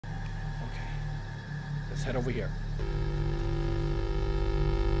Let's head over here.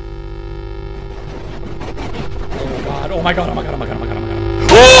 Oh god, oh my god, oh my god, oh my god, oh my god, oh my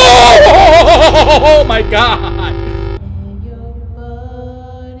god. Oh my god! And your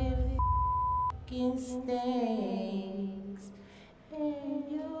body fucking stinks. And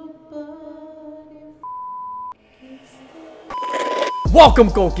your body fucking stinks.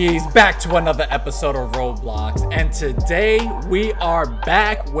 Welcome, Coquis, back to another episode of Roblox, and today we are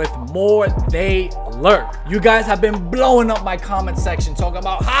back with more They Lurk. You guys have been blowing up my comment section talking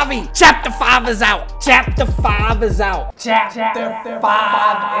about Javi. Chapter 5 is out. Chapter 5 is out. Chapter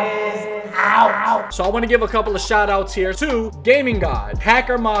 5 is out. So I want to give a couple of shout outs here to Gaming God,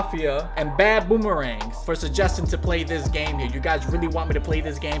 Hacker Mafia, and Bad Boomerangs for suggesting to play this game here. You guys really want me to play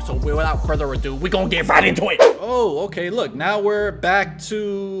this game, so without further ado, we're gonna get right into it. Oh, okay, look, now we're back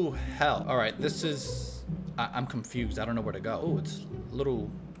to hell. All right, this is, I'm confused. I don't know where to go. Oh, it's a little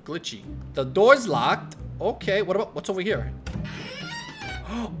glitchy. The door's locked. Okay, what's over here?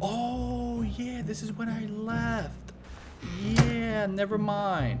 Oh, yeah, this is when I left. Yeah, never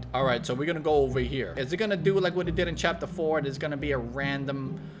mind. All right, so we're gonna go over here. Is it gonna do like what it did in chapter 4? There's gonna be a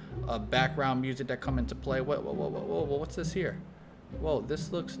random background music that come into play. What's this here? Whoa,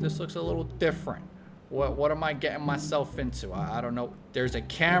 this looks a little different. What am I getting myself into? I don't know. There's a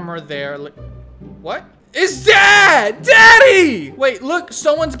camera there. What? It's Dad! Daddy! Wait, look,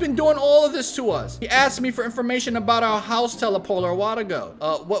 someone's been doing all of this to us. He asked me for information about our house teleporter a while ago.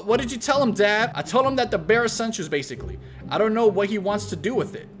 What did you tell him, Dad? I told him that the bear essentials, basically. I don't know what he wants to do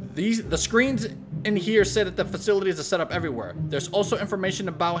with it. The screens in here say that the facilities are set up everywhere. There's also information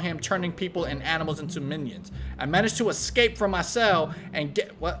about him turning people and animals into minions. I managed to escape from my cell and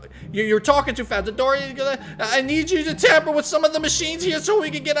get what? You're talking too fast. The door is gonna. I need you to tamper with some of the machines here so we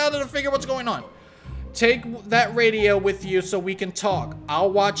can get out of the figure what's going on. Take that radio with you so we can talk.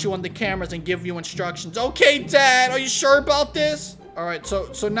 I'll watch you on the cameras and give you instructions. Okay, Dad, are you sure about this? All right,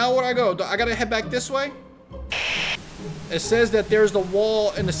 so now where I go? I gotta head back this way? It says that there's the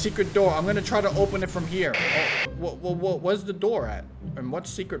wall and the secret door. I'm gonna try to open it from here. Oh, where's the door at? And what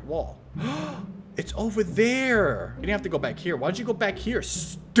secret wall? It's over there. You didn't have to go back here. Why'd you go back here,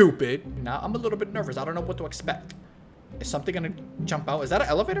 stupid? Now I'm a little bit nervous. I don't know what to expect. Is something gonna jump out? Is that an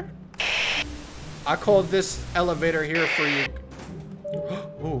elevator? I call this elevator here for you.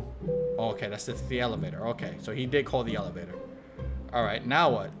 Ooh. Oh, okay, that's the elevator. Okay, so he did call the elevator. All right,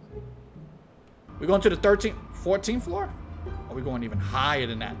 now what? We going to the 14th floor? Are we going even higher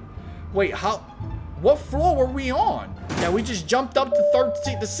than that? Wait, what floor were we on? Yeah, we just jumped up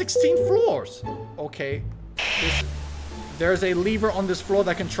to 16 floors. Okay. There's a lever on this floor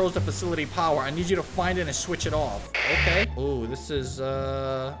that controls the facility power. I need you to find it and switch it off. Okay. Ooh, this is,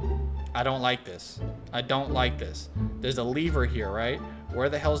 I don't like this. I don't like this. There's a lever here, right? Where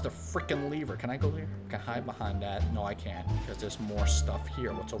the hell's the freaking lever? Can I go here? Can I hide behind that? No, I can't, because there's more stuff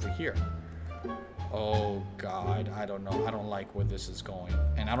here. What's over here? Oh God, I don't know. I don't like where this is going,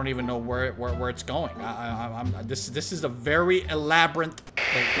 and I don't even know where it's going. This is a very elaborate.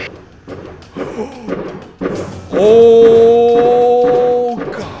 Oh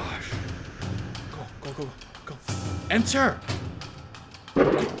gosh! Go! Enter.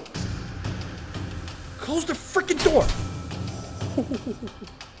 Close the freaking door.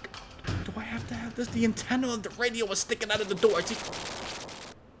 Do I have to have this? The antenna of the radio was sticking out of the door.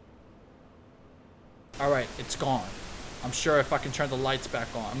 Alright, it's gone. I'm sure if I can turn the lights back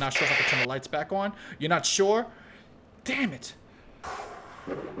on. I'm not sure if I can turn the lights back on. You're not sure? Damn it.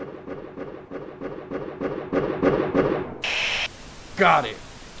 Got it.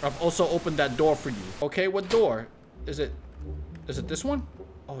 I've also opened that door for you. Okay, what door? Is it this one?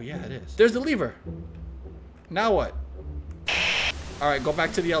 Oh yeah, it is. There's the lever. Now what? Alright, go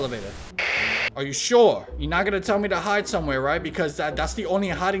back to the elevator. Are you sure? You're not gonna tell me to hide somewhere, right? Because that's the only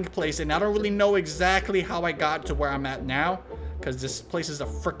hiding place, and I don't really know exactly how I got to where I'm at now, because this place is a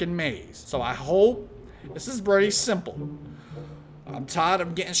freaking maze. So I hope this is pretty simple. I'm tired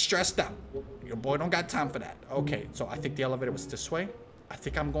of getting stressed out. Your boy don't got time for that. Okay, so I think the elevator was this way. I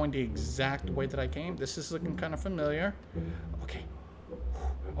think I'm going the exact way that I came. This is looking kind of familiar. Okay.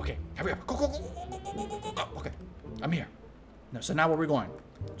 Okay, hurry up. Go. Okay, I'm here. No, so now where are we going?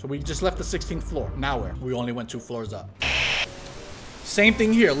 So we just left the 16th floor. Now where? We only went 2 floors up. Same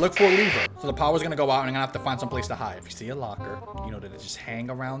thing here. Look for a lever. So the power's gonna go out and I'm gonna have to find some place to hide. If you see a locker, you know that it just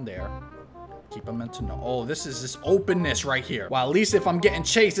hang around there. Keep them meant to know. Oh, this is this openness right here. Well, at least if I'm getting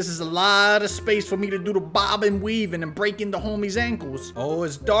chased, this is a lot of space for me to do the bob and weave and break into homie's ankles. Oh,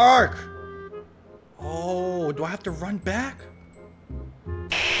 it's dark. Oh, do I have to run back?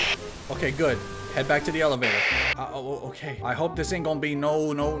 Okay, good. Head back to the elevator. Okay. I hope this ain't gonna be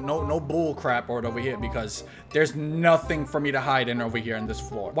no bull crap or over here because there's nothing for me to hide in over here in this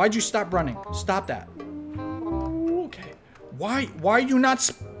floor. Why'd you stop running? Stop that. Okay. Why are you not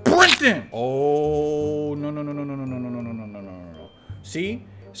sprinting? Oh, no. See,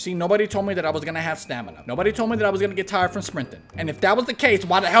 nobody told me that I was gonna have stamina. Nobody told me that I was gonna get tired from sprinting. And if that was the case,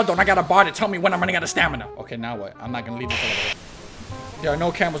 why the hell don't I got a bar to tell me when I'm running out of stamina? Okay, now what? I'm not gonna leave this elevator. There are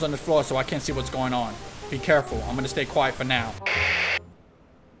no cameras on the floor, so I can't see what's going on. Be careful. I'm gonna stay quiet for now.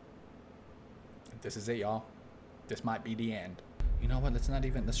 This is it, y'all. This might be the end. You know what? Let's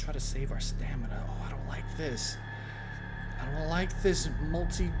try to save our stamina. Oh, I don't like this. I don't like this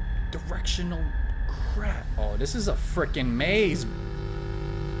multi-directional crap. Oh, this is a freaking maze.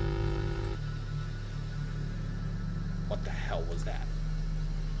 What the hell was that?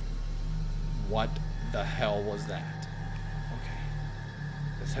 What the hell was that? Okay.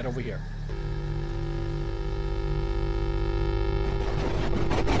 Let's head over here.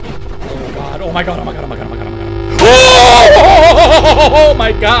 Oh god, oh my god, oh my god, oh my god, oh my god, oh my god. Oh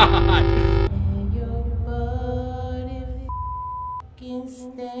my god! And your body fucking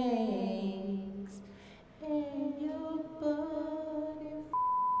stinks. And your body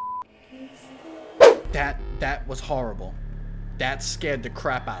fucking stinks. That was horrible. That scared the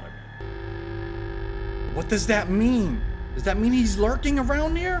crap out of me. What does that mean? Does that mean he's lurking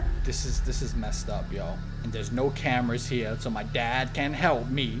around here? This is messed up, yo. And there's no cameras here, so my dad can help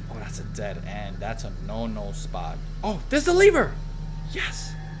me. Oh, that's a dead end. That's a no-no spot. Oh, there's the lever.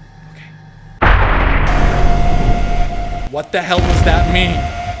 Yes. Okay. What the hell does that mean?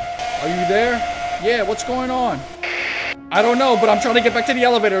 Are you there? Yeah, what's going on? I don't know, but I'm trying to get back to the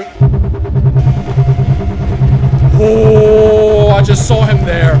elevator. Oh, I just saw him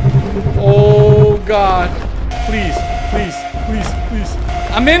there. Oh, God. Please, please, please, please.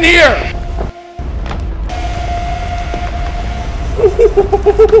 I'm in here.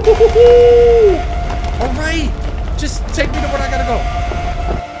 All right. Just take me to where I gotta go.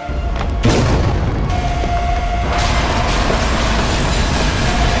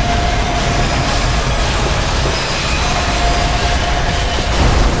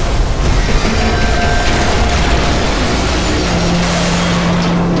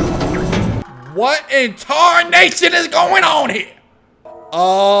 What in tarnation is going on here?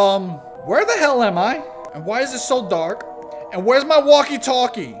 Where the hell am I? And why is it so dark? And where's my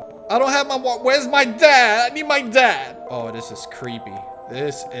walkie-talkie? I don't have my where's my dad? I need my dad. Oh, this is creepy.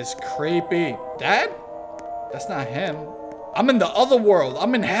 This is creepy. Dad? That's not him. I'm in the other world.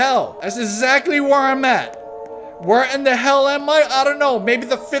 I'm in hell. That's exactly where I'm at. Where in the hell am I? I don't know. Maybe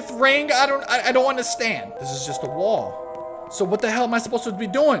the fifth ring? I don't understand. This is just a wall. So what the hell am I supposed to be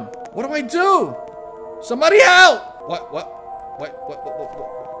doing? What do I do? Somebody help! What?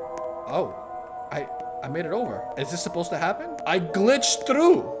 Oh, I made it over. Is this supposed to happen? I glitched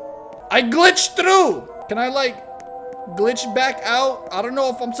through. Can I like glitch back out? I don't know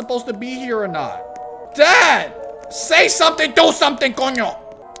if I'm supposed to be here or not. Dad, say something, do something, coño.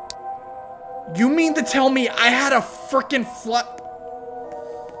 You mean to tell me I had a freaking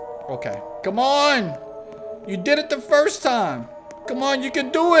Okay, come on. You did it the first time. Come on, you can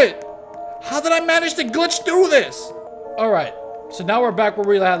do it. How did I manage to glitch through this? All right, so now we're back where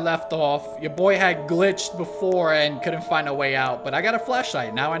we had left off. Your boy had glitched before and couldn't find a way out, but I got a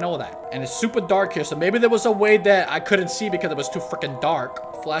flashlight. Now I know that. And it's super dark here, so maybe there was a way that I couldn't see because it was too freaking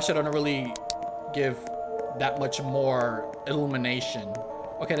dark. Flashlight don't really give that much more illumination.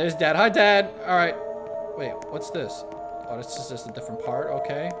 Okay, there's Dad. Hi, Dad. All right. Wait, what's this? Oh, this is just a different part.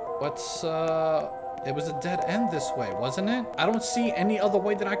 Okay. What's, it was a dead end this way, wasn't it? I don't see any other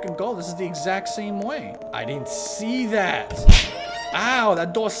way that I can go. This is the exact same way. I didn't see that. Ow,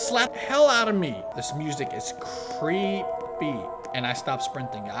 that door slapped the hell out of me. This music is creepy. And I stopped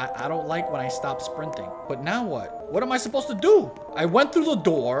sprinting. I don't like when I stop sprinting. But now what? What am I supposed to do? I went through the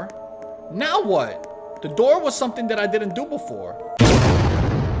door. Now what? The door was something that I didn't do before.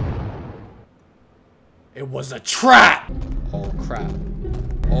 It was a trap. Oh, crap.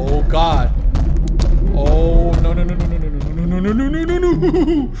 Oh, God. Oh, no.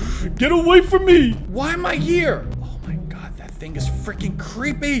 Get away from me. Why am I here? Oh, my God. That thing is freaking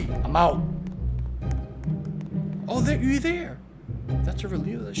creepy. I'm out. Oh, you there. That's a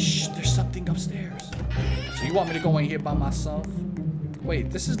relief. Shh, there's something upstairs. So you want me to go in here by myself?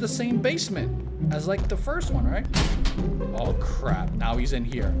 Wait, this is the same basement as like the first one, right? Oh crap, now he's in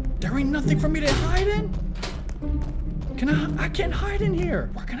here. There ain't nothing for me to hide in? I can't hide in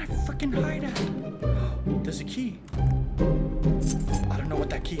here. Where can I freaking hide at? There's a key. I don't know what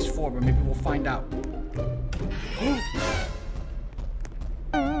that key's for, but maybe we'll find out.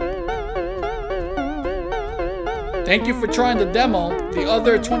 Thank you for trying the demo. The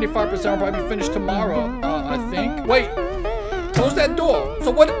other 25% will probably be finished tomorrow, I think. Wait, close that door.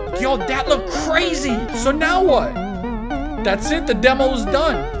 So what? Yo, that looked crazy. So now what? That's it, the demo's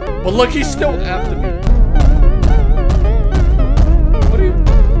done. But look, he's still after me. What are you?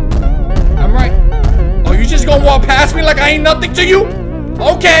 I'm right. Oh, you just gonna walk past me like I ain't nothing to you?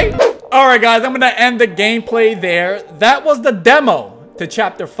 Okay. All right, guys, I'm gonna end the gameplay there. That was the demo to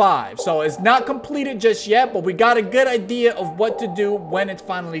chapter 5. So it's not completed just yet, but we got a good idea of what to do when it's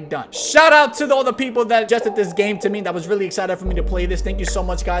finally done. Shout out to all the people that suggested this game to me. That was really excited for me to play this. Thank you so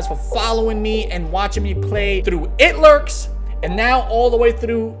much, guys, for following me and watching me play through It Lurks and now all the way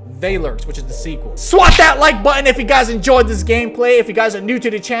through They Lurks, which is the sequel. Swat that like button if you guys enjoyed this gameplay. If you guys are new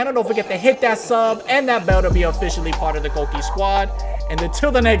to the channel, don't forget to hit that sub and that bell to be officially part of the Coqui Squad. And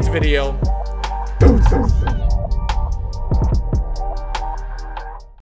until the next video, deuces.